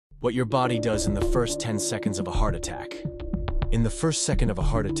What your body does in the first 10 seconds of a heart attack. In the first second of a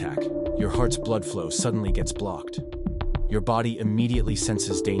heart attack, your heart's blood flow suddenly gets blocked. Your body immediately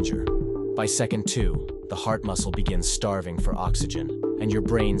senses danger. By second 2, the heart muscle begins starving for oxygen, and your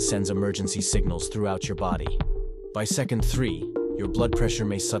brain sends emergency signals throughout your body. By second 3, your blood pressure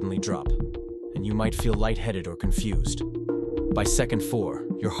may suddenly drop, and you might feel lightheaded or confused. By second 4,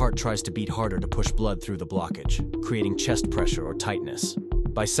 your heart tries to beat harder to push blood through the blockage, creating chest pressure or tightness.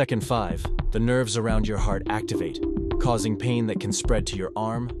 By second 5, the nerves around your heart activate, causing pain that can spread to your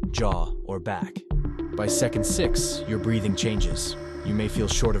arm, jaw, or back. By second 6, your breathing changes. You may feel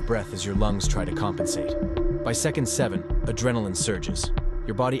short of breath as your lungs try to compensate. By second 7, adrenaline surges.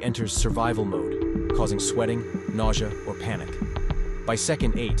 Your body enters survival mode, causing sweating, nausea, or panic. By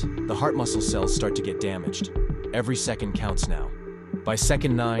second 8, the heart muscle cells start to get damaged. Every second counts now. By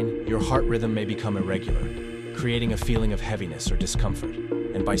second 9, your heart rhythm may become irregular, creating a feeling of heaviness or discomfort.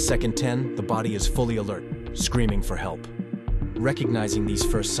 And by second 10, the body is fully alert, screaming for help. Recognizing these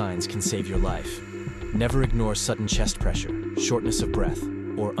first signs can save your life. Never ignore sudden chest pressure, shortness of breath,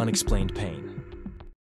 or unexplained pain.